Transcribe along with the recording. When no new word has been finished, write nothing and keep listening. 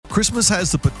Christmas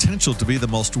has the potential to be the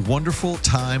most wonderful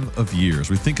time of year as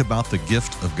we think about the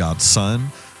gift of God's Son,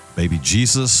 baby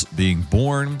Jesus being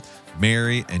born,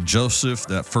 Mary and Joseph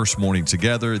that first morning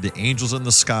together, the angels in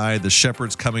the sky, the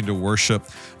shepherds coming to worship.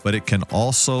 But it can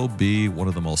also be one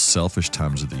of the most selfish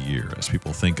times of the year as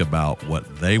people think about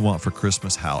what they want for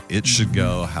Christmas, how it should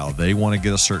go, how they want to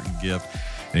get a certain gift,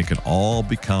 and it can all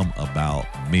become about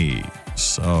me.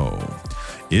 So,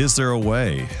 is there a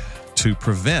way to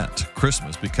prevent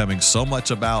Christmas becoming so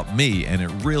much about me and it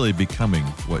really becoming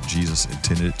what Jesus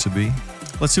intended it to be?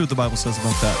 Let's see what the Bible says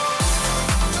about that.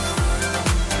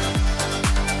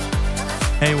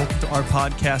 Hey, welcome to our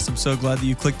podcast. I'm so glad that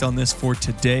you clicked on this for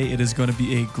today. It is going to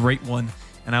be a great one.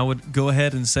 And I would go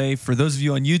ahead and say, for those of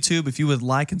you on YouTube, if you would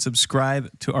like and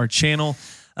subscribe to our channel,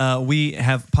 we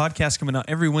have podcasts coming out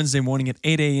every Wednesday morning at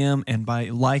 8 a.m. And by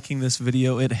liking this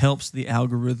video, it helps the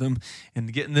algorithm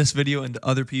and getting this video into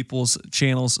other people's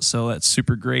channels. So that's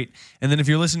super great. And then if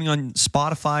you're listening on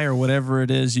Spotify or whatever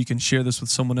it is, you can share this with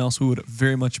someone else. We would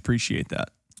very much appreciate that.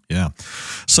 Yeah.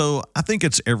 So I think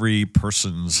it's every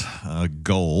person's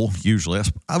goal, usually,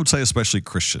 I would say especially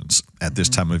Christians at this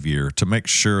time of year, to make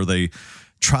sure they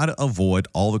try to avoid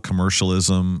all the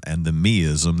commercialism and the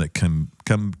meism that can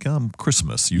become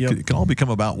Christmas. It can all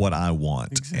become about what I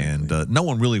want. Exactly. And no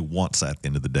one really wants that at the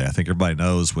end of the day. I think everybody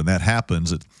knows when that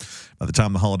happens, by the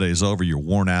time the holiday is over, you're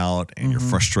worn out and you're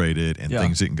frustrated and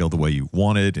things didn't go the way you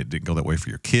wanted. It didn't go that way for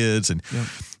your kids. And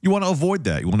you want to avoid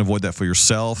that. You want to avoid that for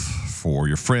yourself, for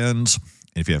your friends,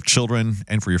 and if you have children,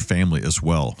 and for your family as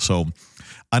well. So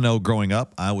I know growing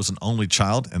up, I was an only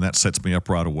child, and that sets me up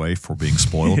right away for being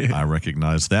spoiled. I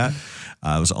recognize that.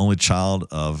 I was the only child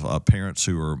of parents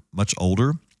who were much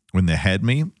older when they had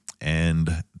me, and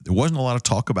there wasn't a lot of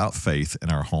talk about faith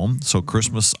in our home. So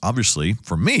Christmas, obviously,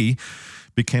 for me,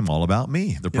 became all about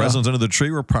me. The presents under the tree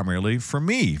were primarily for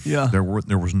me. Yeah. There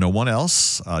was no one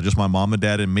else, just my mom and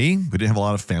dad and me. We didn't have a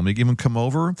lot of family even come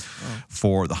over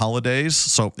for the holidays.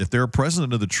 So if there were presents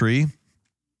under the tree,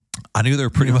 I knew they were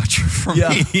pretty much for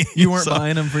me. You weren't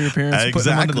buying them for your parents,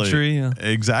 putting them under the tree. Yeah.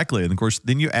 Exactly. And of course,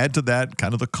 then you add to that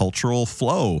kind of the cultural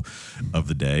flow of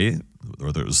the day,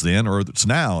 whether it was then or it's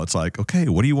now. It's like, okay,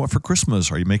 what do you want for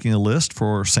Christmas? Are you making a list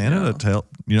for Santa to tell,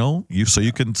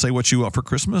 you can say what you want for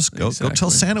Christmas? Go tell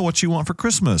Santa what you want for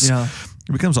Christmas. Yeah.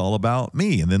 It becomes all about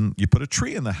me. And then you put a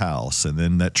tree in the house, and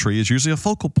then that tree is usually a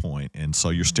focal point. And so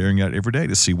you're staring at it every day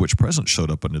to see which present showed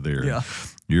up under there. Yeah.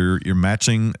 You're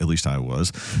matching, at least I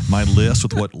was, my list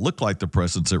with what looked like the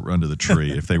presents that were under the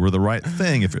tree, if they were the right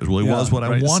thing, if it really was what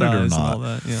I wanted or not. And all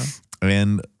that,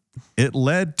 And it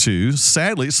led to,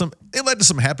 sadly, some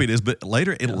happy days, but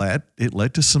later it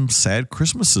led to some sad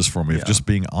Christmases for me, if just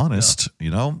being honest.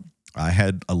 I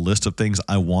had a list of things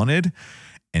I wanted,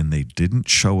 and they didn't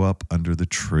show up under the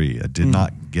tree. I did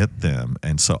not get them.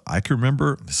 And so I can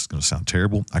remember, this is going to sound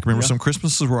terrible, I can remember some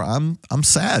Christmases where I'm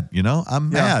sad, I'm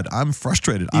mad, I'm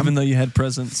frustrated. Even though you had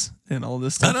presents and all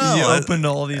this stuff. I know. You opened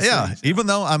all these things. Even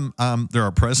though there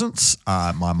are presents,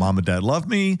 my mom and dad love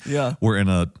me. Yeah. We're in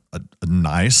a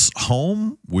nice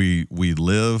home. We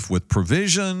live with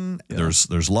provision. Yeah.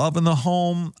 There's love in the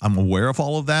home. I'm aware of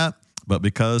all of that. But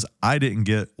because I didn't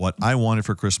get what I wanted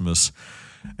for Christmas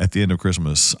at the end of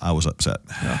Christmas, I was upset.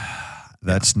 Yeah.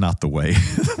 That's not the way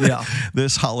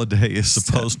this holiday is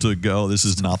supposed to go. This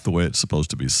is not the way it's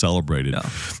supposed to be celebrated. Yeah.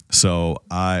 So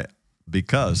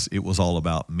because it was all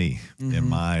about me in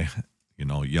my,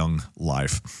 young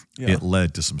life, it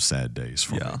led to some sad days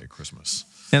for me at Christmas.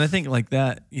 And I think like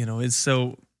that, it's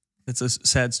a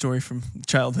sad story from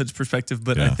childhood's perspective,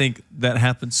 but I think that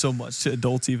happens so much to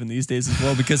adults even these days as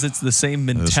well, because it's the same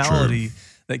mentality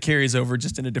that carries over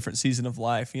just in a different season of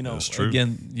life.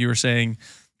 Again, you were saying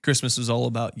Christmas is all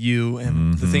about you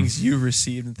and the things you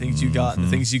received and things you got and the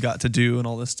things you got to do and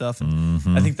all this stuff.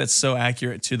 And I think that's so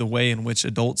accurate to the way in which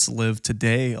adults live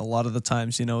today. A lot of the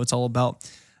times, it's all about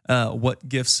what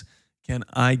gifts can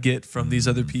I get from these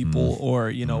other people,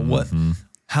 or,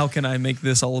 how can I make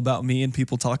this all about me and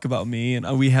people talk about me?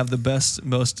 And we have the best,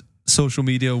 most social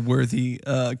media worthy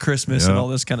Christmas and all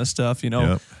this kind of stuff,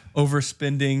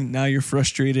 overspending. Now you're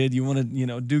frustrated. You want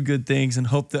to, do good things and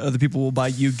hope that other people will buy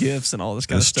you gifts and all this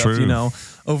kind of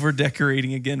stuff, over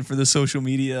decorating again for the social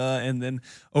media, and then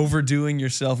overdoing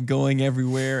yourself, going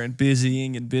everywhere and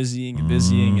busying and busying and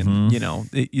busying. And,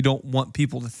 you don't want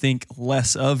people to think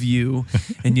less of you.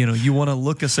 And, you want to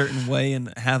look a certain way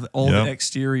and have all the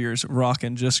exteriors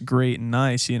rocking just great and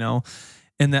nice,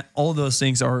 and that all those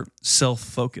things are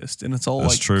self-focused, and it's all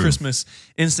Christmas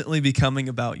instantly becoming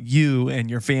about you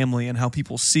and your family and how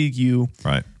people see you.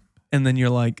 Right. And then you're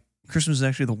like, Christmas is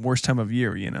actually the worst time of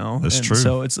year, That's true.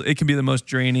 So it can be the most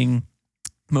draining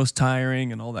most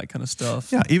tiring and all that kind of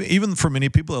stuff. Yeah, even for many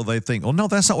people, they think, "Oh no,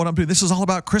 that's not what I'm doing. This is all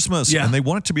about Christmas," and they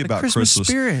want it to be about Christmas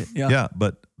spirit. Yeah,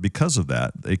 but because of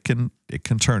that, it can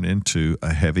turn into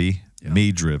a heavy,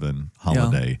 me-driven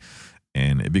holiday,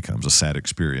 and it becomes a sad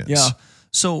experience. Yeah.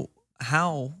 So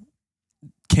how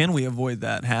can we avoid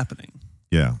that happening?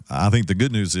 Yeah, I think the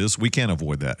good news is we can't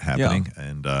avoid that happening,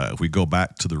 and if we go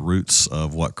back to the roots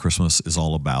of what Christmas is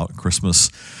all about, Christmas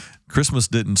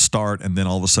didn't start and then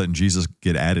all of a sudden Jesus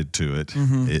get added to it.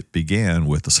 It began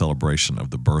with the celebration of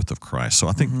the birth of Christ. So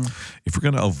I think if we're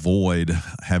going to avoid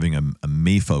having a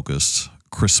me-focused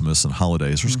Christmas and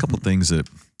holidays, there's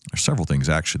there's several things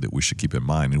actually that we should keep in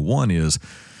mind. And one is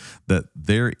that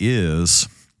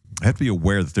I have to be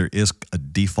aware that there is a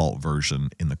default version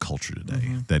in the culture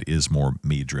today that is more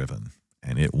me-driven,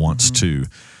 and it wants to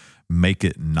make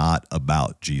it not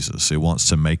about Jesus. It wants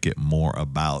to make it more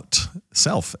about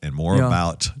self and more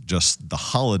about just the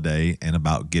holiday and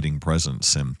about getting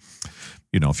presents. And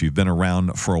if you've been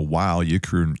around for a while, you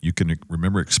can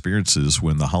remember experiences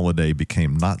when the holiday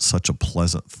became not such a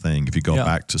pleasant thing. If you go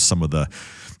back to some of the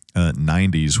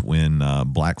 90s when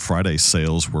Black Friday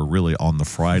sales were really on the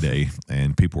Friday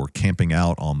and people were camping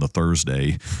out on the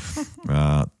Thursday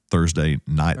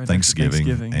night, right,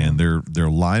 Thanksgiving, and they're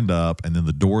lined up, and then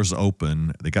the doors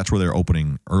open. They got to where they're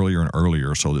opening earlier and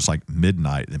earlier, so it's like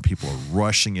midnight, and people are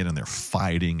rushing in and they're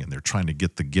fighting and they're trying to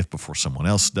get the gift before someone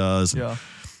else does. Yeah.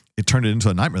 It turned it into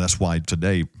a nightmare. That's why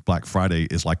today Black Friday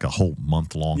is like a whole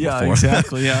month long. Yeah,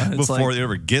 exactly. Yeah, before it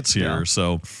ever gets here. Yeah.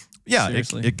 So yeah,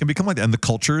 it can become like that, and the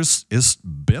culture is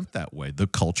bent that way. The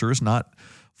culture is not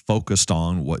focused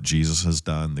on what Jesus has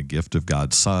done, the gift of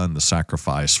God's Son, the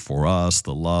sacrifice for us,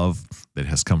 the love that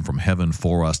has come from heaven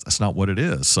for us. That's not what it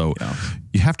is. So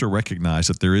you have to recognize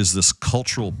that there is this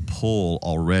cultural pull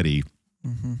already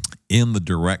in the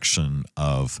direction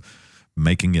of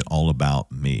making it all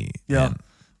about me. Yeah.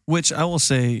 Which I will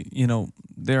say,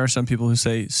 there are some people who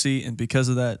say, see, and because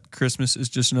of that, Christmas is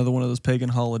just another one of those pagan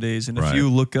holidays. And if you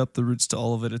look up the roots to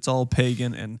all of it, it's all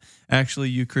pagan. And actually,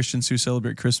 you Christians who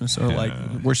celebrate Christmas are like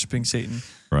worshiping Satan.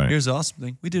 Right. Here's the awesome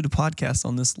thing. We did a podcast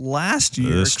on this last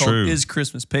year called Is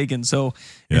Christmas Pagan? So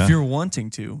if you're wanting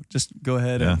to, just go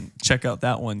ahead and check out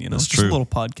that one. That's just a little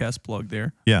podcast plug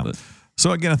there. Yeah.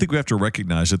 So again, I think we have to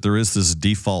recognize that there is this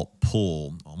default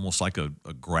pull, almost like a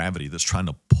gravity that's trying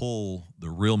to pull the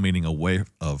real meaning away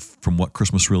from what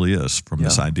Christmas really is, from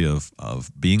this idea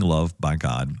of being loved by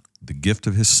God, the gift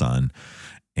of His Son,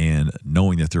 and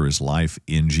knowing that there is life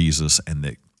in Jesus, and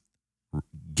that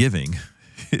giving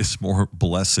is more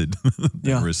blessed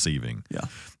than receiving. Yeah.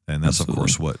 And that's, of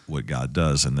course, what God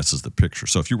does, and this is the picture.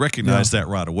 So if you recognize that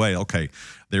right away, okay,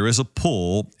 there is a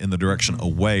pull in the direction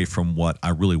away from what I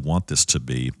really want this to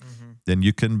be, then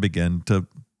you can begin to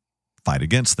fight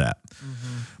against that.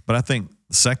 But I think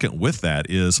second with that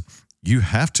is you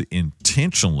have to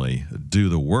intentionally do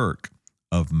the work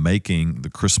of making the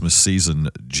Christmas season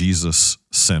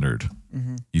Jesus-centered.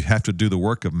 You have to do the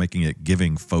work of making it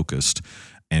giving-focused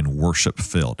and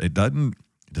worship-filled. It doesn't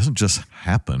just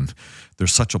happen.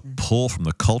 There's such a pull from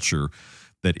the culture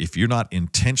that if you're not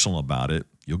intentional about it,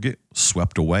 you'll get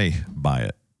swept away by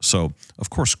it. So, of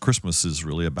course, Christmas is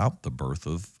really about the birth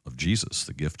of Jesus,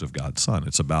 the gift of God's Son.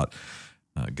 It's about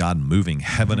God moving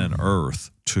heaven and earth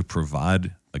to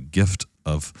provide a gift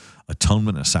of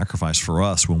atonement and sacrifice for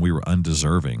us when we were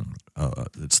undeserving.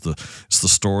 It's the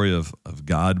story of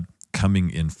God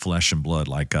coming in flesh and blood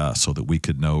like us so that we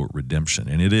could know redemption.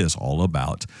 And it is all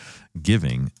about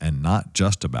giving and not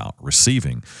just about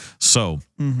receiving. So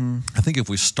I think if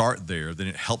we start there, then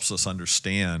it helps us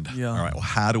understand, all right, well,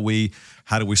 how do we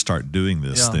start doing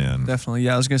this then? Definitely.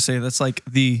 Yeah, I was going to say that's like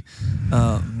the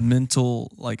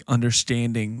mental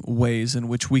understanding ways in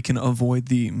which we can avoid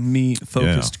the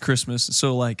me-focused Christmas.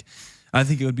 So I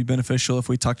think it would be beneficial if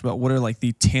we talked about what are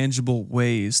the tangible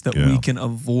ways that we can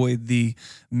avoid the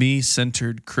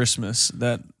me-centered Christmas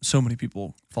that so many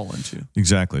people fall into.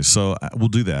 Exactly. So we'll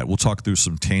do that. We'll talk through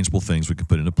some tangible things we can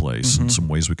put into place and some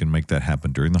ways we can make that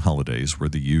happen during the holidays,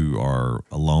 whether you are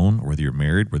alone or whether you're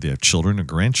married, whether you have children or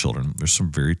grandchildren. There's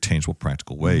some very tangible,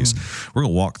 practical ways. We're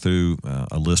going to walk through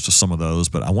a list of some of those,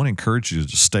 but I want to encourage you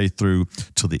to stay through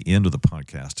till the end of the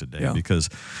podcast today because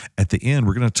at the end,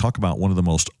 we're going to talk about one of the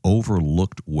most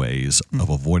overlooked ways of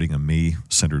avoiding a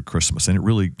me-centered Christmas. And it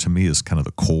really, to me, is kind of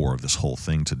the core of this whole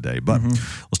thing today. But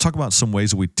let's talk about some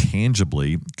ways that we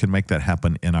tangibly can make that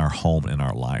happen in our home, in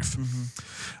our life.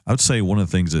 I would say one of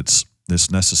the things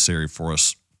that's necessary for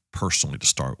us personally to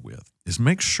start with is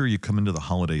make sure you come into the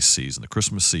holiday season, the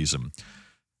Christmas season,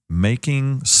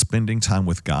 spending time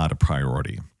with God a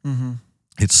priority.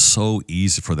 It's so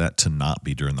easy for that to not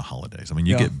be during the holidays. I mean,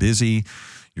 you get busy,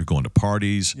 You're going to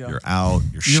parties. Yeah. You're out.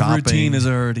 You're Your shopping. routine is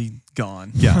already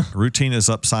gone. Yeah, routine is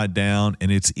upside down,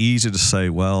 and it's easy to say,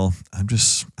 well, I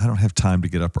don't have time to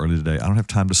get up early today. I don't have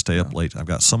time to stay up late. I've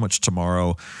got so much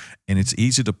tomorrow. And it's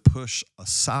easy to push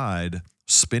aside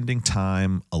spending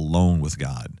time alone with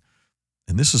God.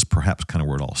 And this is perhaps kind of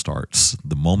where it all starts.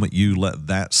 The moment you let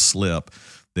that slip,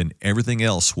 then everything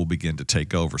else will begin to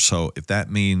take over. So if that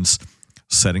means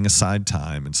setting aside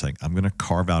time and saying, I'm going to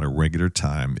carve out a regular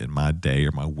time in my day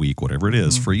or my week, whatever it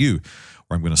is for you,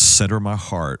 where I'm going to center my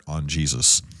heart on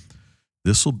Jesus,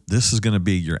 this is going to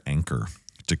be your anchor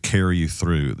to carry you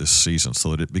through this season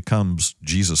so that it becomes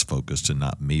Jesus focused and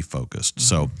not me focused.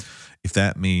 So if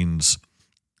that means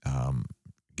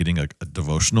getting a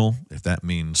devotional, if that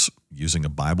means using a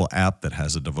Bible app that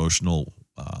has a devotional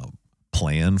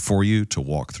plan for you to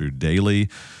walk through daily,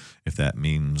 if that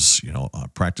means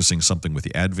practicing something with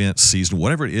the Advent season,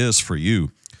 whatever it is for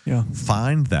you,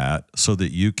 find that so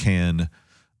that you can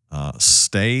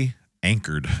stay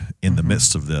anchored in the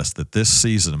midst of this, that this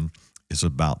season is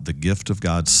about the gift of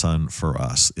God's Son for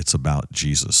us. It's about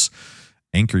Jesus.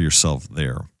 Anchor yourself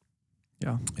there.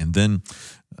 Yeah. And then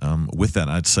with that,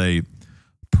 I'd say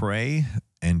pray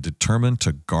and determine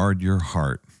to guard your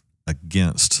heart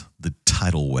against the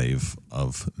tidal wave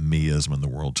of meism in the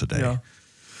world today. Yeah.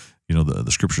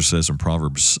 The scripture says in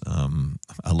Proverbs,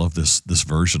 I love this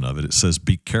version of it. It says,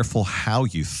 be careful how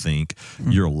you think.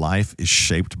 Your life is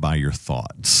shaped by your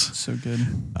thoughts. So good.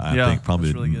 I think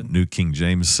probably really good. New King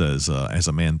James says, as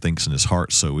a man thinks in his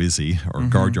heart, so is he. Or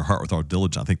guard your heart with all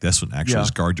diligence. I think that's what actually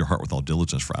is, guard your heart with all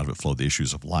diligence, for out of it flow the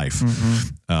issues of life.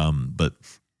 But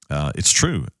it's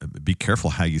true. Be careful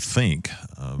how you think.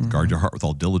 Guard your heart with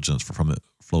all diligence, for from it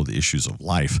flow the issues of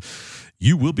life.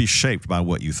 You will be shaped by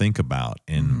what you think about.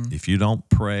 And if you don't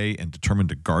pray and determine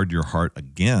to guard your heart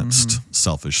against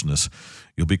selfishness,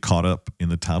 you'll be caught up in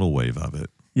the tidal wave of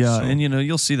it. Yeah, so. And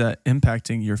you'll see that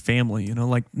impacting your family.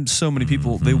 Like so many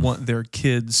people, they want their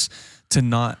kids to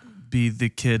not be the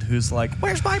kid who's like,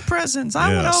 where's my presents?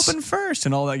 I want to open first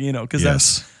and all that,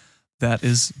 because that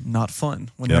is not fun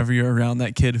whenever you're around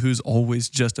that kid who's always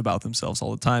just about themselves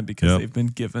all the time because they've been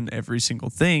given every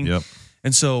single thing.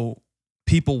 And so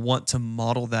people want to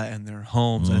model that in their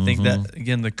homes. I think that,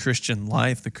 again, the Christian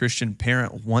life, the Christian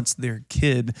parent wants their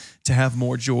kid to have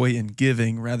more joy in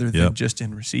giving rather than just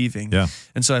in receiving.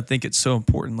 And so I think it's so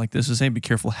important, like this is saying, be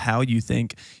careful how you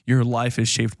think. Your life is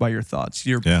shaped by your thoughts.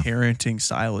 Your parenting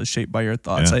style is shaped by your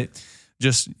thoughts. I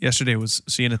just yesterday was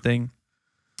seeing a thing.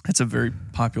 It's a very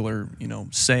popular,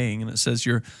 saying, and it says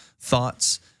your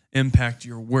thoughts impact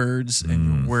your words,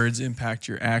 and your words impact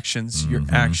your actions. Your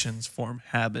actions form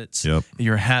habits.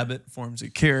 Your habit forms a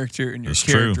character, and your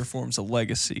character forms a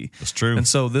legacy. That's true. And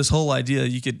so this whole idea,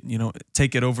 you could,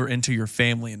 take it over into your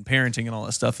family and parenting and all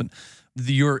that stuff. And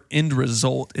your end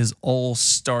result is all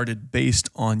started based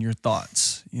on your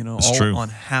thoughts, on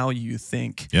how you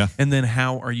think. And then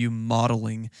how are you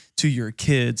modeling to your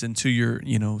kids and to your,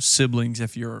 siblings,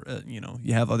 if you're,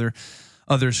 you have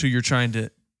others who you're trying to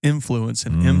influence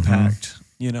and impact,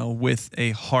 with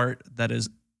a heart that is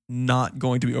not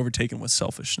going to be overtaken with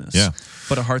selfishness,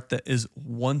 but a heart that is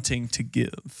wanting to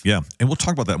give. And we'll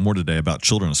talk about that more today, about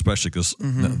children especially, because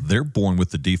they're born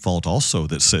with the default also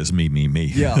that says me, me,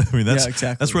 me. I mean,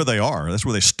 that's where they are. That's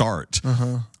where they start.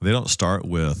 They don't start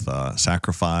with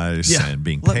sacrifice and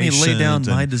being patient. Let me lay down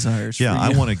my desires for you.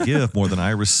 I want to give more than I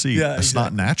receive. It's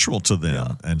not natural to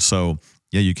them. And so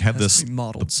you have this,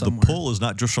 the pull is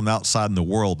not just from outside in the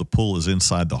world, the pull is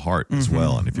inside the heart as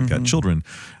well. And if you've got children,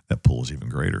 that pull is even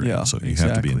greater. And so you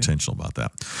have to be intentional about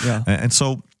that. And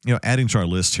so, adding to our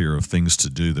list here of things to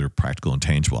do that are practical and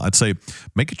tangible, I'd say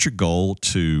make it your goal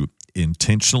to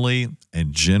intentionally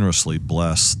and generously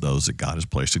bless those that God has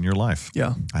placed in your life.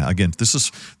 Again, this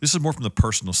is more from the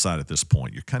personal side at this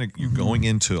point. You're going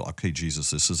into, okay,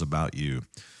 Jesus, this is about you.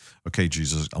 Okay,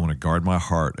 Jesus, I want to guard my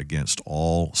heart against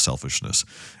all selfishness.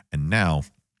 And now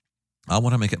I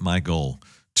want to make it my goal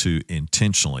to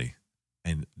intentionally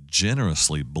and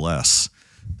generously bless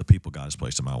the people God has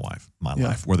placed in my life,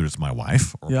 whether it's my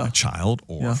wife or my child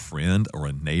or a friend or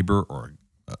a neighbor or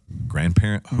a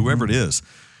grandparent, whoever it is,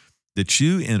 that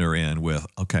you enter in with,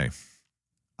 okay,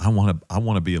 I want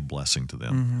to be a blessing to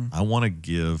them. I want to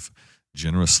give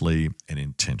generously and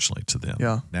intentionally to them.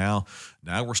 Now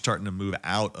we're starting to move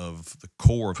out of the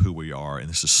core of who we are, and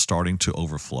this is starting to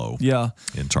overflow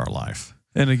into our life.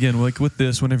 And again, like with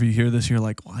this, whenever you hear this, you're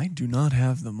like, well, I do not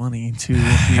have the money to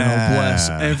bless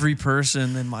every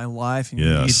person in my life. And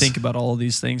you think about all of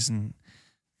these things, and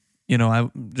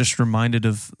I'm just reminded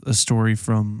of a story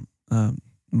from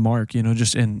Mark.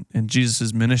 Just in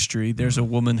Jesus' ministry, there's a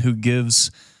woman who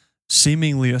gives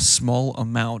seemingly a small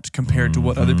amount compared to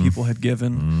what other people had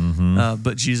given.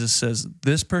 But Jesus says,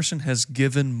 this person has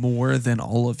given more than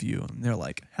all of you. And they're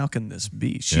like, how can this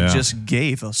be? She just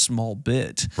gave a small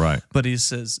bit. Right. But he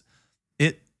says,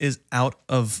 it's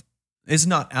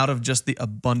not out of just the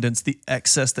abundance, the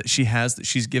excess that she has that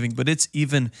she's giving, but it's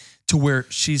even to where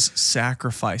she's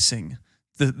sacrificing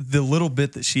the little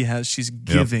bit that she has, she's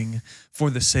giving for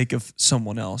the sake of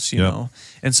someone else, you know?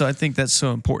 And so I think that's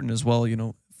so important as well,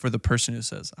 for the person who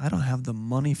says, I don't have the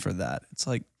money for that. It's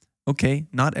like, okay,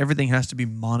 not everything has to be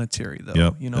monetary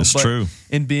though, It's but true.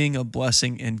 in being a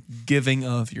blessing and giving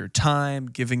of your time,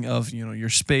 giving of, your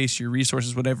space, your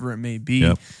resources, whatever it may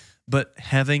be, but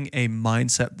having a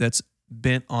mindset that's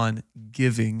bent on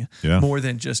giving more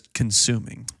than just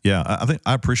consuming. Yeah, I think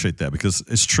I appreciate that because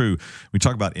it's true. We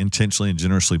talk about intentionally and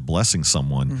generously blessing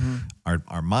someone.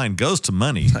 Our mind goes to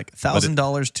money. Like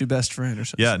 $1,000 to best friend or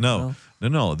something. Yeah, no.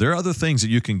 There are other things that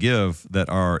you can give that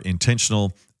are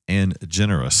intentional and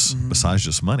generous besides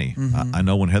just money. I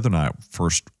know when Heather and I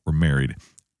first were married,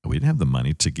 we didn't have the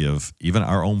money to give even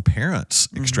our own parents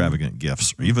extravagant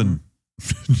gifts or even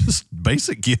just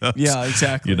basic gifts. Yeah,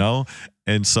 exactly.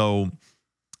 And so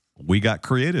we got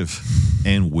creative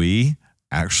and we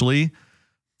actually,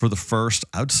 for the first,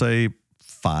 I would say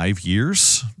 5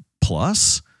 years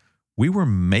plus, we were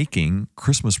making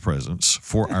Christmas presents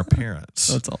for our parents.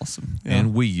 That's awesome. Yeah.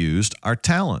 And we used our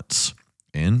talents.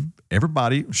 And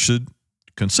everybody should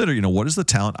consider, what is the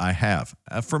talent I have?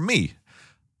 For me,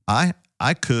 I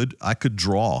could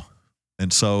draw.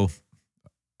 And so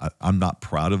I'm not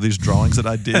proud of these drawings that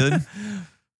I did,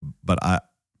 but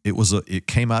it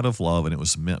came out of love and it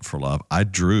was meant for love. I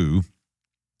drew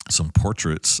some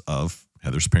portraits of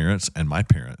Heather's parents and my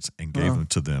parents and gave them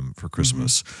to them for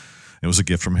Christmas. It was a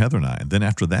gift from Heather and I. And then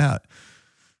after that,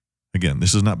 again,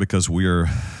 this is not because we're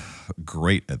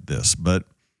great at this, but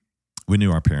we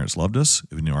knew our parents loved us.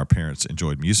 We knew our parents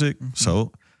enjoyed music.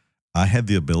 So I had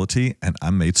the ability and I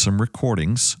made some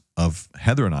recordings of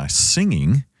Heather and I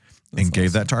singing and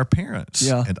gave that to our parents.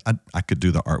 Yeah. And I could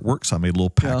do the artwork. So I made a little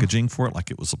packaging for it,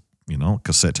 like it was a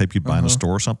cassette tape you'd buy in a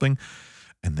store or something.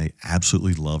 And they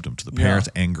absolutely loved them, to the parents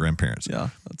and grandparents. Yeah,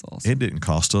 that's awesome. It didn't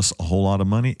cost us a whole lot of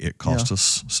money. It cost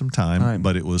us some time,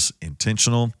 but it was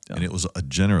intentional and it was a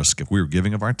generous gift. We were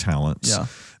giving of our talents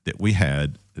that we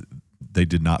had. They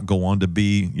did not go on to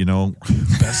be,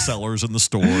 bestsellers in the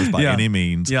stores by any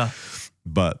means. Yeah.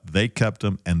 But they kept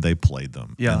them and they played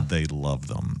them and they loved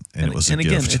them. And it was a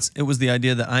gift. Again, it was the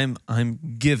idea that I'm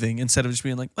giving instead of just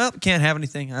being like, well, can't have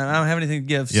anything. I don't have anything to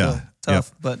give. So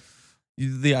tough. But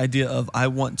the idea of I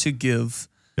want to give.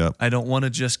 Yep. I don't want to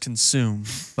just consume,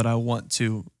 but I want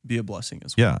to be a blessing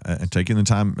as well. Yeah, and taking the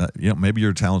time, maybe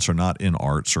your talents are not in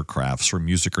arts or crafts or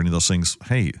music or any of those things.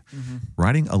 Hey,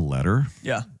 writing a letter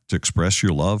to express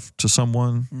your love to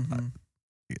someone,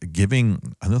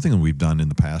 giving, another thing that we've done in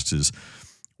the past is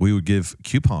we would give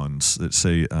coupons that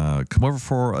say, come over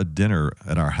for a dinner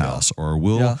at our house, or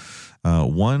we'll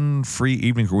one free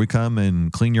evening where we come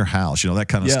and clean your house, that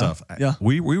kind of stuff. Yeah.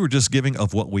 We were just giving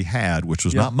of what we had, which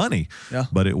was not money,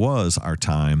 but it was our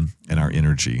time and our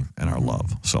energy and our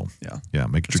love. So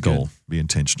make it your goal, be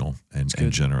intentional and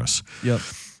generous. Yep.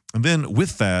 And then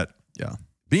with that,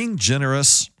 being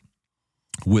generous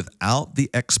without the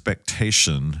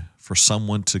expectation for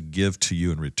someone to give to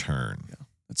you in return. Yeah,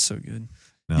 that's so good.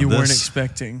 Now you weren't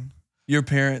expecting your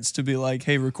parents to be like,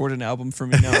 hey, record an album for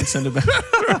me now and send it back.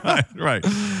 Right.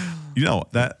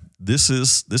 That this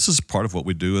is part of what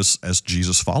we do as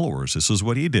Jesus followers. This is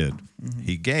what he did.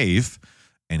 He gave,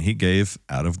 and he gave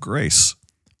out of grace.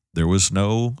 There was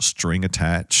no string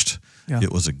attached. Yeah.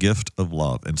 It was a gift of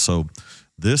love. And so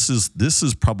this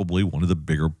is probably one of the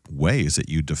bigger ways that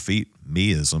you defeat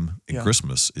meism in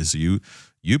Christmas is you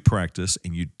practice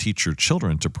and you teach your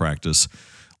children to practice.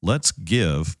 Let's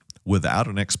give without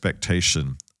an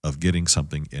expectation of getting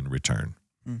something in return.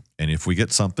 And if we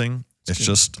get something, it's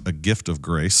just a gift of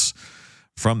grace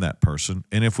from that person.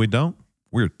 And if we don't,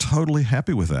 we're totally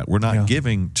happy with that. We're not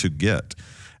giving to get.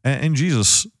 And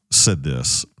Jesus said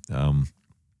this.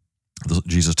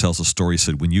 Jesus tells a story. He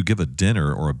said, when you give a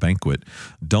dinner or a banquet,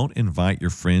 don't invite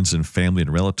your friends and family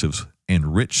and relatives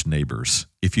and rich neighbors.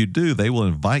 If you do, they will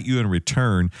invite you in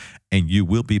return and you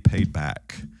will be paid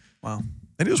back. Wow.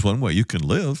 And it is one way you can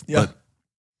live. Yeah. But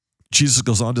Jesus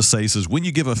goes on to say, he says, when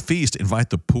you give a feast, invite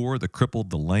the poor, the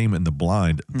crippled, the lame, and the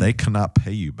blind. They cannot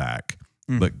pay you back.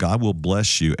 But God will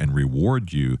bless you and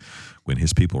reward you when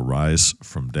his people rise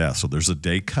from death. So there's a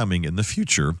day coming in the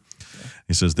future.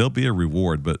 He says there'll be a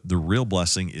reward, but the real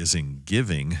blessing is in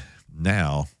giving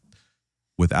now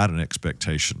without an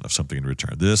expectation of something in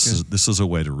return. This is a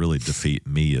way to really defeat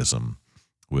meism,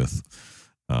 with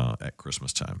at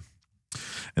Christmas time.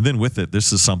 And then with it,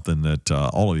 this is something that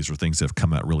all of these are things that have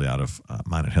come out really out of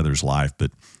mine and Heather's life.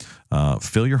 But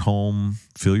fill your home,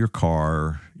 fill your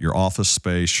car, your office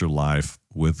space, your life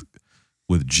with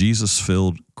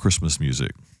Jesus-filled Christmas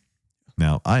music.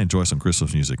 Now, I enjoy some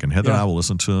Christmas music, and Heather and I will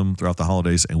listen to them throughout the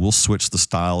holidays, and we'll switch the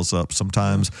styles up.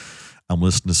 Sometimes I'm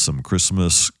listening to some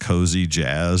Christmas cozy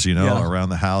jazz, around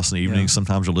the house in the evening.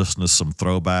 Sometimes you'll listen to some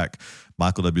throwback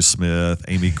Michael W. Smith,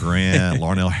 Amy Grant,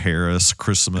 Larnell Harris,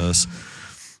 Christmas.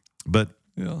 But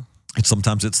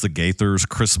sometimes it's the Gaithers,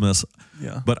 Christmas.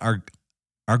 Yeah. But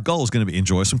our goal is going to be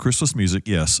enjoy some Christmas music,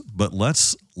 yes, but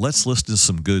let's listen to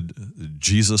some good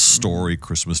Jesus story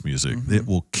Christmas music. It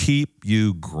will keep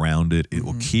you grounded. It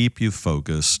will keep you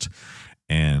focused.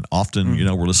 And often,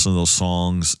 we're listening to those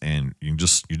songs, and you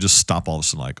just stop all of a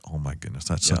sudden like, oh my goodness,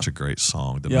 that's such a great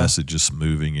song. The message is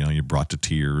moving. You're brought to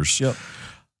tears. Yep.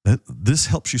 This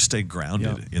helps you stay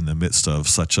grounded in the midst of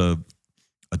such a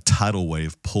tidal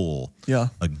wave pull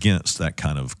against that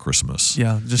kind of Christmas.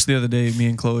 Yeah, just the other day, me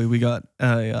and Chloe, we got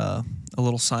a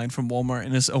little sign from Walmart,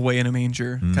 and it's Away in a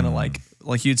Manger, kind of like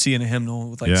you'd see in a hymnal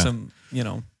with some,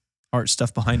 art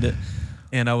stuff behind it.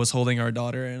 And I was holding our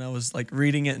daughter, and I was like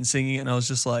reading it and singing it, and I was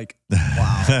just like,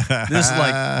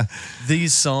 wow.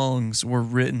 These songs were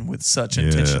written with such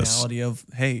intentionality of,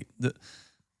 hey,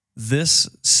 this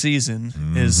season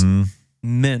is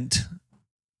meant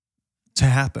to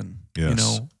happen,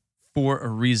 for a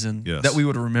reason, that we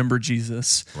would remember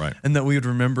Jesus, right, and that we would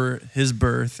remember his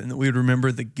birth, and that we would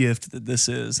remember the gift that this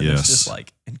is. And it's just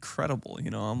like incredible.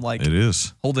 I'm like, it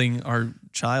is holding our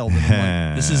child, and I'm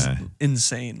like, this is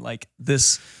insane. Like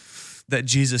that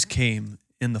Jesus came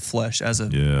in the flesh as a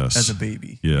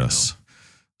baby. Yes.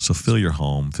 So fill your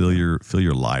home, fill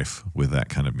your life with that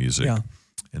kind of music. Yeah.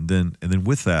 And then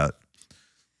with that,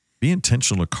 be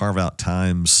intentional to carve out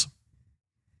times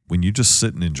when you just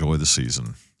sit and enjoy the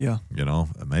season. Yeah.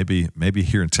 Maybe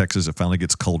here in Texas it finally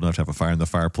gets cold enough to have a fire in the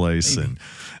fireplace, and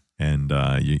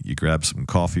you grab some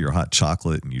coffee or hot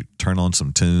chocolate, and you turn on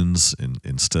some tunes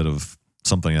instead of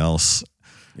something else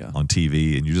on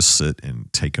TV, and you just sit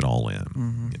and take it all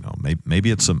in.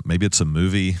 Maybe it's a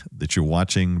movie that you're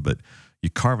watching, but you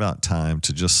carve out time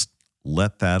to just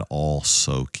let that all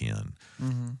soak in,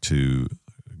 to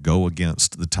go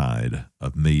against the tide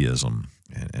of meism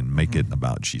and make it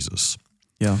about Jesus.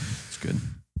 Yeah, it's good.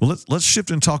 Well, let's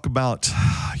shift and talk about,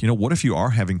 what if you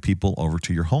are having people over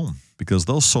to your home? Because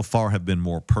those so far have been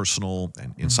more personal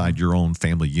and inside your own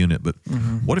family unit. But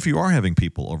what if you are having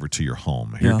people over to your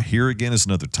home? Here again is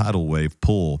another tidal wave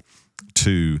pull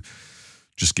to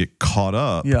just get caught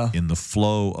up in the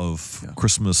flow of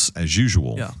Christmas as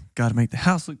usual. Yeah, got to make the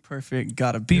house look perfect.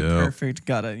 Got to be perfect.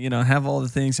 Got to have all the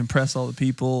things, impress all the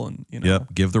people, and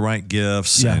give the right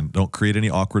gifts, and don't create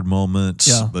any awkward moments.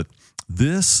 Yeah. But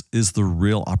this is the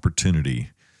real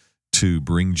opportunity to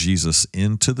bring Jesus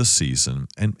into the season,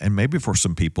 and maybe for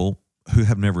some people who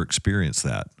have never experienced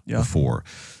that before.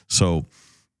 So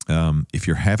if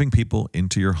you're having people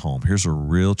into your home, here's a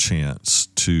real chance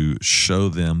to show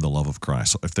them the love of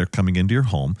Christ. So if they're coming into your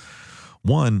home,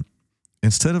 one,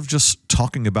 instead of just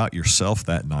talking about yourself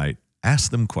that night,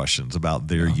 ask them questions about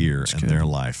their year and their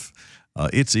life.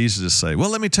 It's easy to say, well,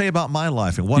 let me tell you about my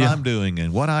life and what I'm doing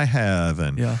and what I have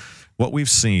and what we've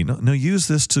seen. No, use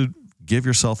this to give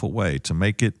yourself away, to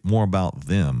make it more about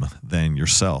them than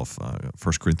yourself.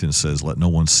 1 Corinthians says, let no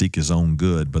one seek his own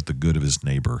good, but the good of his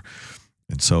neighbor.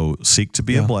 And so seek to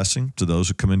be a blessing to those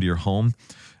who come into your home,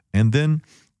 and then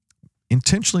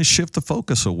intentionally shift the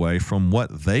focus away from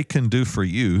what they can do for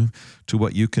you to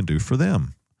what you can do for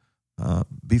them.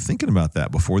 Be thinking about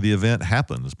that before the event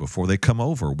happens, before they come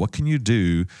over. What can you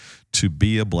do to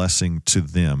be a blessing to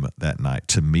them that night,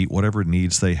 to meet whatever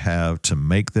needs they have, to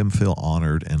make them feel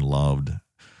honored and loved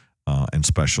and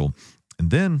special?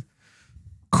 And then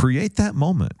create that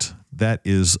moment that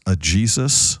is a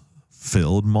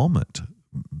Jesus-filled moment.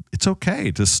 It's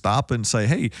okay to stop and say,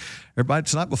 hey, everybody,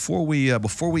 tonight before we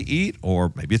eat,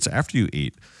 or maybe it's after you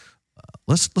eat,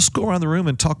 let's go around the room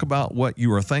and talk about what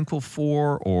you are thankful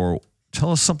for, or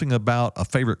tell us something about a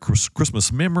favorite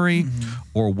Christmas memory,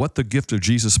 or what the gift of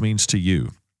Jesus means to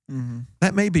you.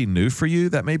 That may be new for you.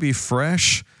 That may be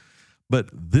fresh, but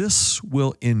this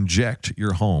will inject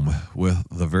your home with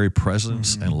the very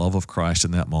presence and love of Christ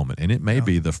in that moment. And it may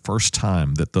be the first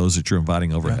time that those that you're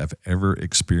inviting over have ever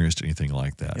experienced anything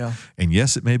like that. Yeah. And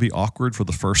yes, it may be awkward for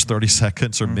the first 30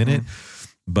 seconds or minute,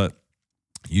 but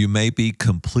you may be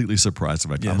completely surprised.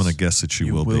 I'm going to guess that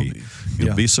you will be.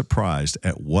 You'll be surprised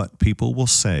at what people will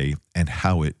say and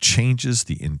how it changes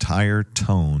the entire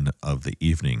tone of the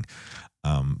evening.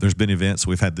 There's been events.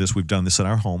 We've done this in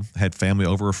our home, had family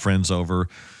over or friends over.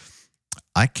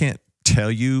 I can't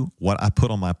tell you what I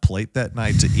put on my plate that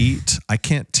night to eat. I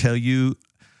can't tell you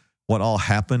what all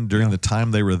happened during the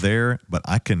time they were there, but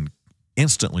I can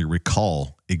instantly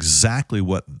recall exactly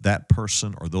what that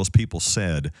person or those people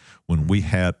said when we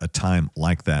had a time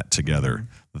like that together.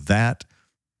 That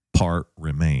part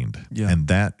remained, and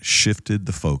that shifted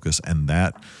the focus, and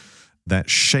that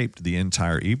shaped the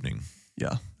entire evening.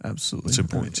 Yeah, absolutely. It's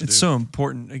important to do. It's so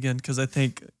important, again, because I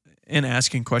think in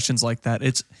asking questions like that,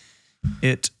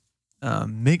 it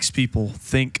makes people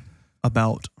think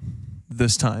about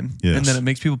this time. Yes. And then it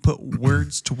makes people put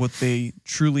words to what they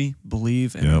truly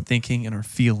believe and are thinking and are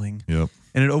feeling. Yep.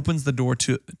 And it opens the door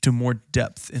to more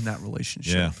depth in that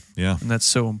relationship. Yeah. And that's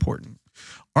so important.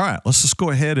 All right, let's just go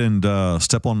ahead and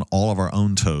step on all of our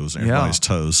own toes, everybody's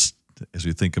toes, as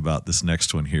we think about this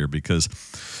next one here, because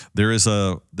there is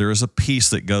a piece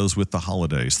that goes with the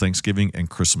holidays, Thanksgiving and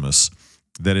Christmas,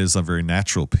 that is a very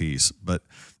natural piece, but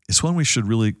it's one we should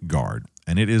really guard,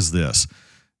 and it is this: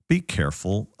 be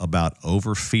careful about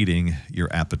overfeeding your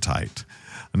appetite.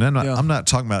 And I'm not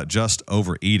talking about just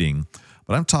overeating,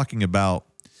 but I'm talking about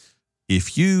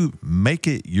if you make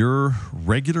it your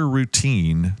regular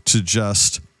routine to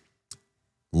just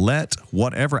let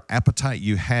whatever appetite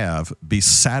you have be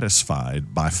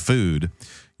satisfied by food,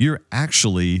 you're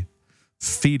actually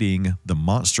feeding the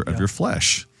monster of your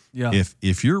flesh. Yeah.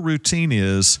 If your routine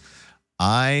is,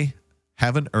 I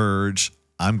have an urge,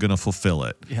 I'm going to fulfill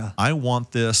it. Yeah. I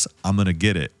want this, I'm going to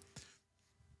get it.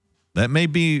 That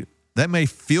may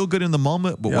feel good in the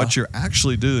moment, but what you're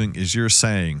actually doing is you're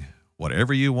saying,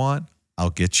 whatever you want, I'll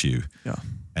get you. Yeah.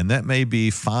 And that may be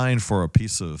fine for a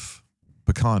piece of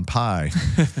pecan pie,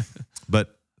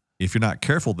 but if you're not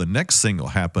careful, the next thing will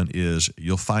happen is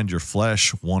you'll find your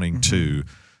flesh wanting to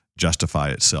justify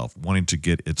itself, wanting to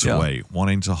get its way,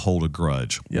 wanting to hold a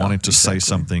grudge, wanting to say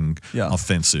something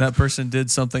offensive. That person did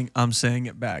something, I'm saying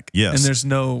it back. Yes. And there's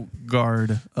no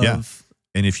guard of...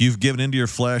 And if you've given into your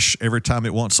flesh every time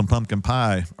it wants some pumpkin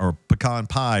pie or pecan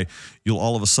pie, you'll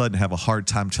all of a sudden have a hard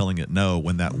time telling it no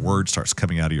when that word starts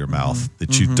coming out of your mouth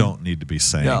that you don't need to be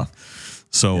saying. Yeah.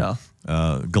 So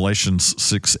Galatians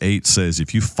 6:8 says,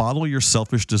 if you follow your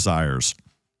selfish desires,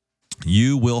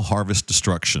 you will harvest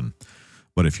destruction.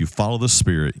 But if you follow the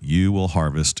Spirit, you will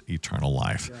harvest eternal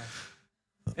life.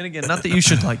 Yeah. And again, not that you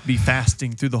should be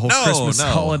fasting through the whole Christmas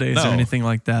holidays or anything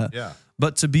like that. Yeah.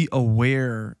 But to be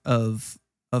aware of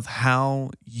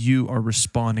how you are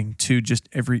responding to just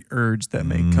every urge that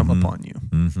may come upon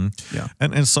you. Yeah.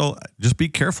 And so just be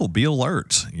careful, be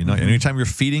alert. You know, anytime you're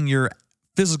feeding your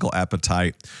physical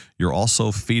appetite, you're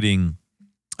also feeding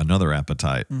another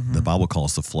appetite. The Bible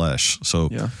calls the flesh. So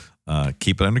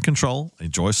keep it under control.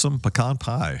 Enjoy some pecan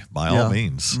pie by all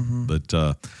means. But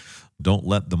don't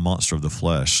let the monster of the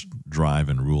flesh drive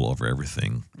and rule over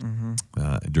everything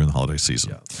during the holiday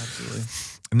season. Yeah, absolutely.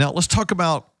 Now let's talk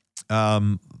about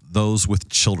those with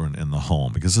children in the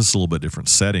home, because this is a little bit different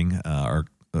setting. Our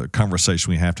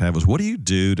conversation we have to have is, what do you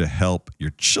do to help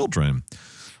your children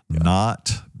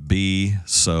not be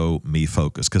so me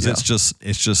focused? Because it's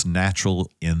just natural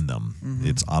in them.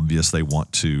 It's obvious they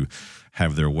want to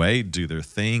have their way, do their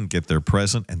thing, get their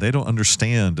present, and they don't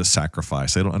understand the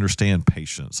sacrifice. They don't understand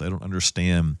patience. They don't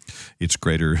understand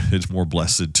it's more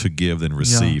blessed to give than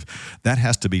receive. That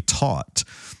has to be taught.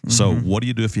 So what do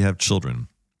you do if you have children?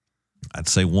 I'd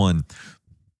say, one,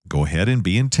 go ahead and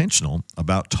be intentional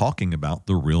about talking about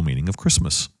the real meaning of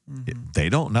Christmas. They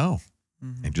don't know.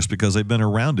 And just because they've been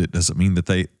around it doesn't mean that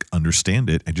they understand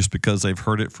it. And just because they've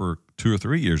heard it for 2 or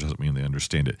 3 years doesn't mean they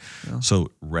understand it.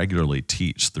 So regularly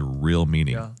teach the real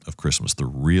meaning of Christmas, the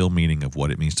real meaning of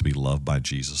what it means to be loved by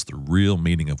Jesus, the real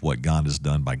meaning of what God has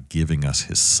done by giving us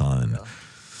his son.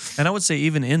 And I would say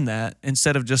even in that,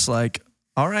 instead of just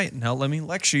all right, now let me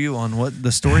lecture you on what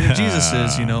the story of Jesus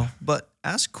is, but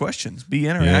ask questions, be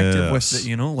interactive with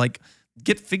it,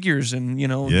 get figures and,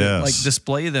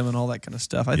 display them and all that kind of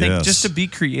stuff. I think just to be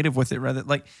creative with it, rather,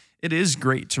 it is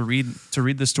great to read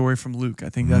the story from Luke. I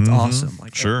think that's awesome.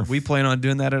 Sure. We plan on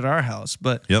doing that at our house,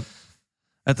 but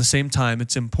at the same time,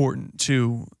 it's important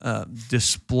to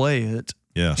display it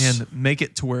and make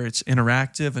it to where it's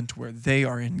interactive and to where they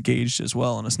are engaged as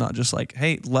well. And it's not just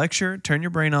hey, lecture, turn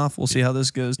your brain off. We'll see how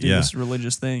this goes. Do this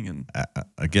religious thing. And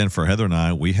again, for Heather and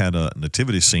I, we had a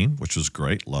nativity scene, which was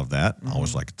great. Love that. I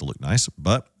always like it to look nice.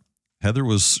 But Heather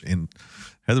was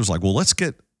like, well, let's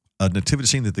get a nativity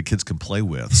scene that the kids can play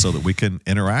with so that we can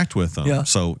interact with them. Yeah.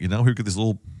 So, we get these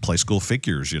little play school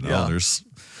figures, there's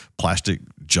plastic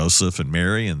Joseph and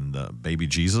Mary and baby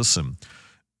Jesus, and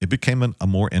it became a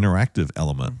more interactive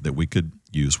element that we could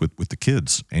use with the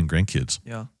kids and grandkids.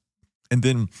 Yeah. And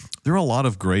then there are a lot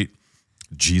of great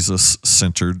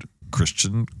Jesus-centered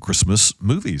Christian Christmas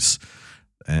movies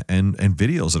and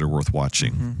videos that are worth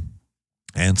watching. Mm-hmm.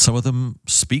 And some of them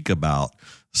speak about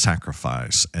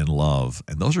sacrifice and love.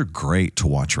 And those are great to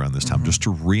watch around this time, Mm-hmm. just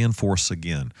to reinforce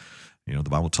again. You know, the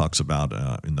Bible talks about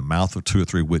in the mouth of 2 or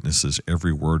 3 witnesses,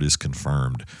 every word is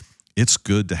confirmed. It's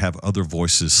good to have other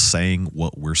voices saying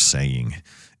what we're saying.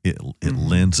 It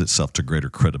lends itself to greater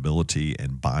credibility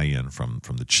and buy-in from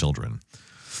the children.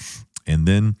 And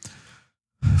then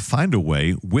find a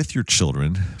way with your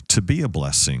children to be a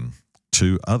blessing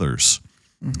to others.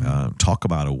 Talk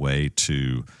about a way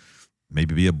to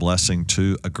maybe be a blessing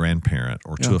to a grandparent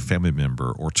or to a family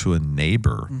member or to a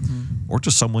neighbor or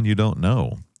to someone you don't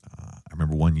know. I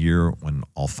remember one year when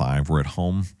all 5 were at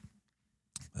home,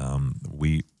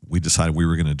 we decided we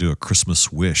were going to do a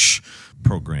Christmas wish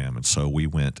program. And so we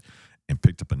went and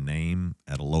picked up a name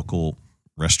at a local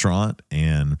restaurant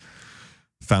and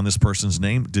found this person's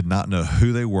name, did not know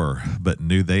who they were, but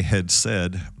knew they had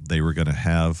said they were going to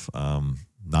have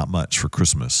not much for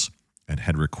Christmas and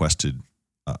had requested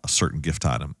a certain gift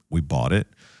item. We bought it.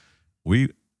 We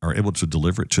are able to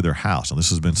deliver it to their house. And this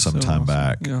has been some time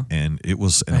back. Yeah. And it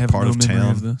was in a part of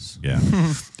town. Yeah.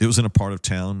 It was in a part of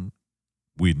town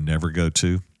we'd never go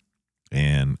to,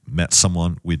 and met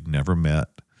someone we'd never met.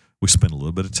 We spent a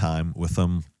little bit of time with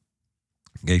them,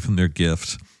 gave them their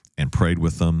gift, and prayed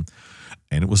with them.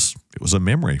 And it was a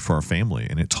memory for our family,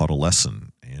 and it taught a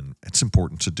lesson. And it's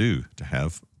important to do, to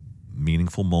have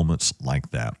meaningful moments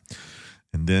like that.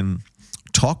 And then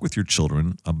talk with your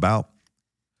children about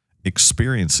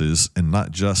experiences and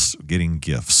not just getting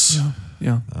gifts.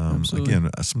 Yeah. Again,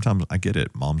 sometimes I get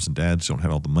it. Moms and dads don't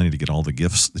have all the money to get all the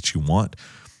gifts that you want.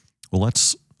 Well,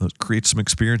 let's create some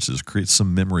experiences, create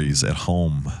some memories at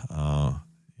home,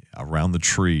 around the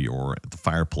tree or at the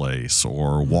fireplace,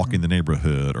 or walking the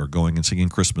neighborhood, or going and singing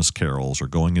Christmas carols, or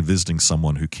going and visiting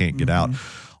someone who can't get out.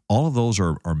 All of those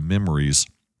are memories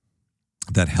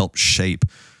that help shape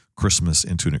Christmas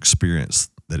into an experience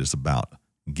that is about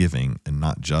giving and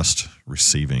not just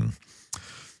receiving.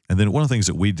 And then one of the things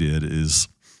that we did is,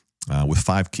 with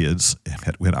 5 kids,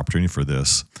 we had opportunity for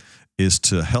this, is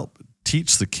to help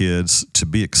teach the kids to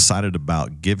be excited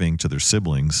about giving to their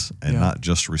siblings and not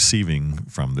just receiving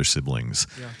from their siblings.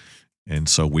 Yeah. And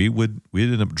so we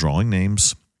ended up drawing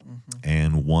names,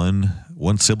 and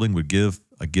one sibling would give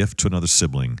a gift to another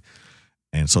sibling.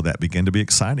 And so that began to be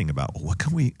exciting about, well, what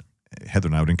can we, Heather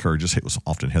and I would encourage us. It was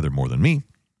often Heather more than me.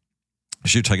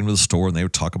 She would take them to the store, and they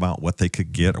would talk about what they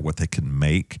could get or what they could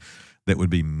make that would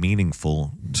be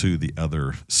meaningful to the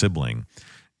other sibling.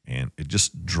 And it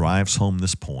just drives home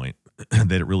this point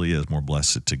that it really is more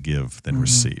blessed to give than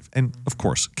receive. And of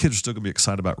course, kids are still going to be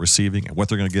excited about receiving and what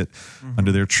they're going to get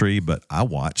under their tree. But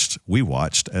we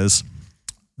watched as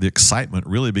the excitement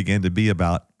really began to be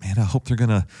about, man, I hope they're going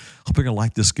to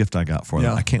like this gift I got for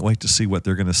them. I can't wait to see what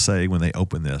they're going to say when they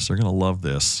open this. They're going to love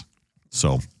this.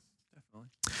 So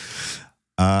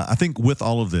I think with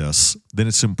all of this, then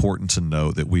it's important to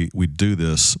know that we do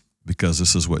this because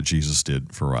this is what Jesus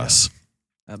did for us.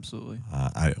 Absolutely.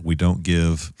 We don't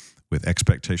give with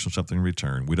expectation of something in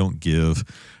return. We don't give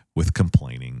with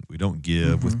complaining. We don't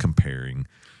give with comparing.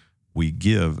 We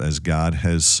give as God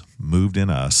has moved in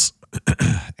us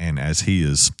and as He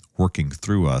is working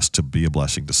through us to be a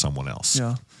blessing to someone else.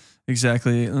 Yeah,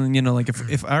 exactly. And, like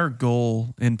if our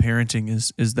goal in parenting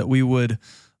is that we would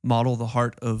model the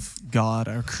heart of God,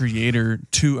 our Creator,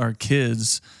 to our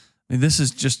kids, I mean, this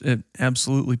is just an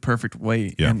absolutely perfect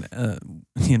way. Yeah. And,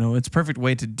 it's a perfect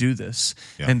way to do this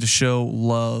and to show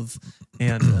love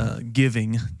and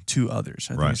giving to others.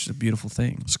 I think it's just a beautiful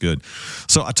thing. It's good.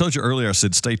 So I told you earlier, I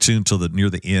said, stay tuned till near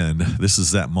the end. This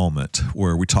is that moment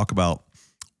where we talk about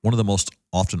one of the most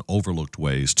often overlooked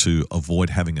ways to avoid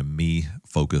having a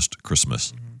me-focused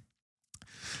Christmas.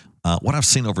 What I've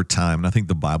seen over time, and I think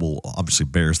the Bible obviously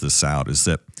bears this out, is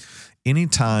that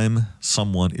anytime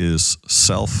someone is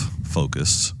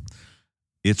self-focused,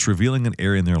 it's revealing an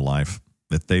area in their life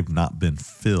that they've not been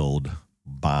filled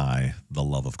by the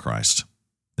love of Christ.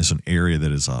 It's an area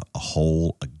that is a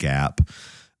hole, a gap,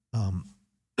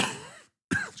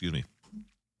 excuse me,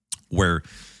 where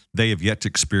they have yet to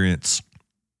experience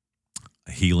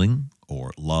healing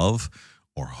or love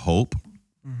or hope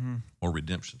or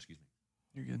redemption. Excuse me.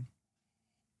 You're good.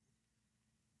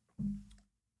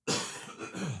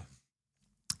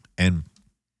 And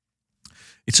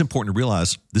it's important to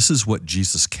realize this is what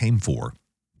Jesus came for,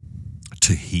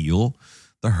 to heal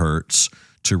the hurts,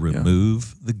 to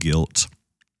remove the guilt,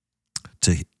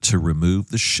 to remove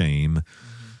the shame,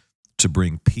 to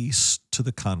bring peace to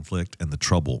the conflict and the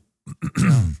trouble.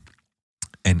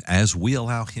 And as we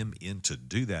allow him in to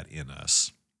do that in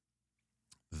us,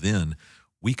 then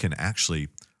we can actually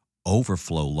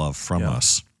overflow love from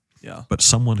us. Yeah. But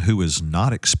someone who is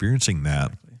not experiencing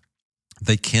that,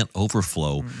 they can't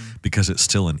overflow because it's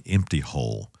still an empty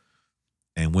hole.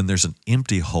 And when there's an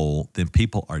empty hole, then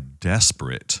people are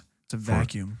desperate to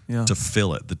vacuum, to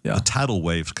fill it. The tidal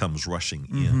wave comes rushing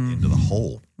into the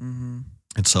hole. And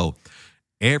so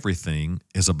everything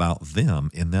is about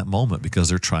them in that moment because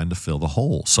they're trying to fill the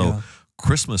hole. So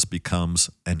Christmas becomes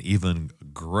an even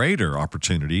greater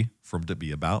opportunity for it to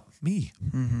be about me.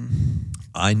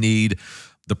 I need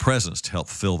the presents to help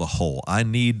fill the hole. I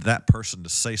need that person to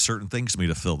say certain things to me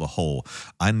to fill the hole.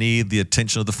 I need the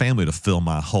attention of the family to fill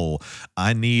my hole.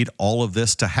 I need all of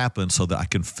this to happen so that I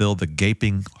can fill the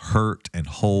gaping hurt and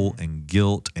hole and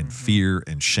guilt and fear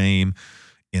and shame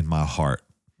in my heart.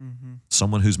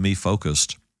 Someone who's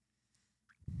me-focused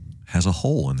has a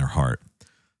hole in their heart.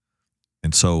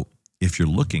 And so if you're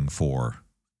looking for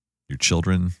your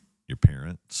children, your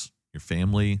parents, your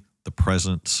family, the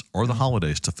presents, or the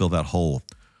holidays to fill that hole,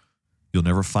 you'll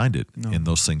never find it in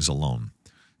those things alone.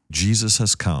 Jesus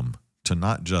has come to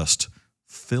not just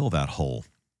fill that hole,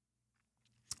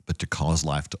 but to cause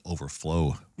life to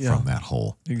overflow from that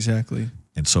hole. Exactly.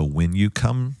 And so when you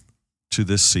come to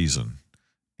this season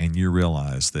and you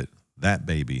realize that that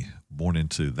baby born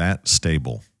into that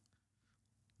stable,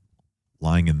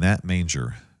 lying in that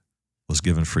manger, was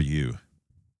given for you,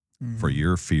 for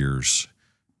your fears,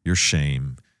 your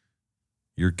shame,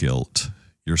 your guilt,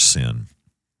 your sin,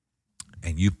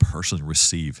 and you personally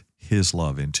receive his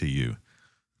love into you,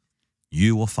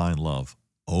 you will find love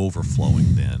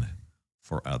overflowing then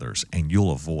for others. And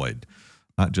you'll avoid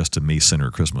not just a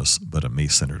me-centered Christmas, but a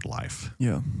me-centered life.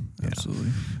 Yeah,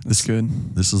 absolutely. That's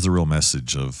good. This is the real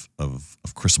message of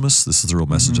Christmas. This is the real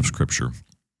message of Scripture.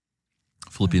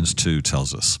 Philippians 2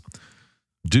 tells us,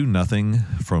 do nothing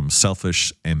from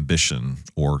selfish ambition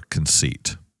or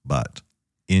conceit, but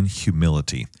in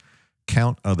humility,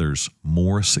 count others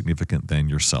more significant than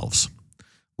yourselves.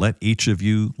 Let each of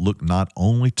you look not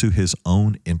only to his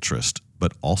own interest,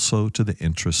 but also to the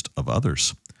interest of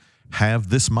others. Have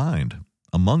this mind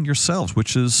among yourselves,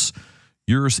 which is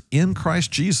yours in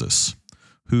Christ Jesus,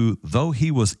 who, though he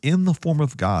was in the form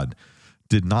of God,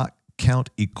 did not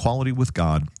count equality with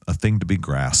God a thing to be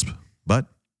grasped, but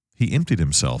he emptied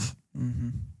himself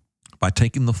by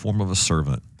taking the form of a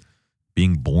servant,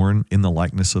 being born in the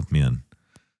likeness of men,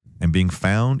 and being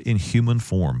found in human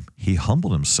form, he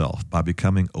humbled himself by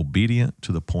becoming obedient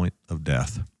to the point of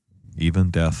death,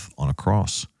 even death on a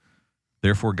cross.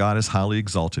 Therefore God has highly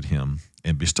exalted him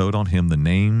and bestowed on him the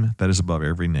name that is above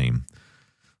every name,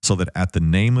 so that at the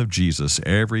name of Jesus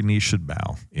every knee should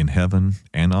bow in heaven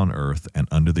and on earth and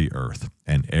under the earth,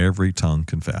 and every tongue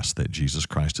confess that Jesus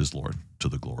Christ is Lord, to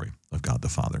the glory of God the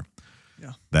Father.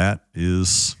 Yeah. That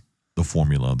is the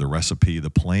formula, the recipe,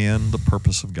 the plan, the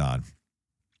purpose of God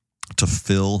to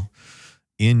fill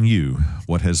in you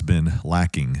what has been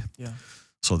lacking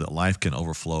so that life can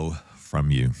overflow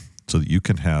from you, so that you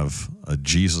can have a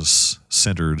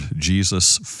Jesus-centered,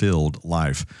 Jesus-filled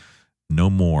life. No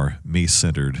more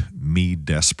me-centered,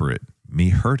 me-desperate,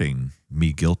 me-hurting,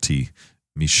 me-guilty,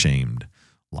 me-shamed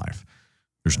life.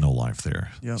 There's no life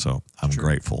there. Yep. So I'm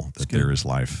grateful that there is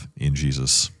life in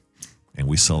Jesus, and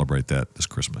we celebrate that this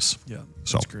Christmas. Yeah,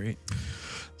 that's great.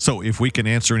 So if we can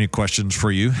answer any questions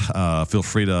for you, feel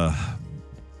free to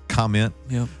comment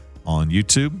on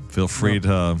YouTube. Feel free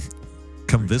to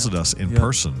come visit us in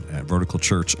person at Vertical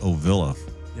Church Ovilla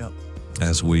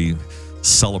as we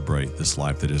celebrate this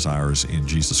life that is ours in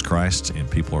Jesus Christ, and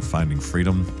people are finding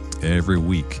freedom every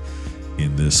week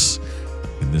in this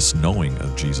knowing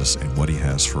of Jesus and what he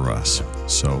has for us.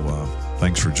 So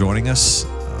thanks for joining us.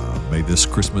 May this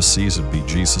Christmas season be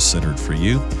Jesus-centered for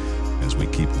you as we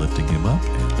keep lifting him up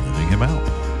and living him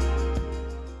out.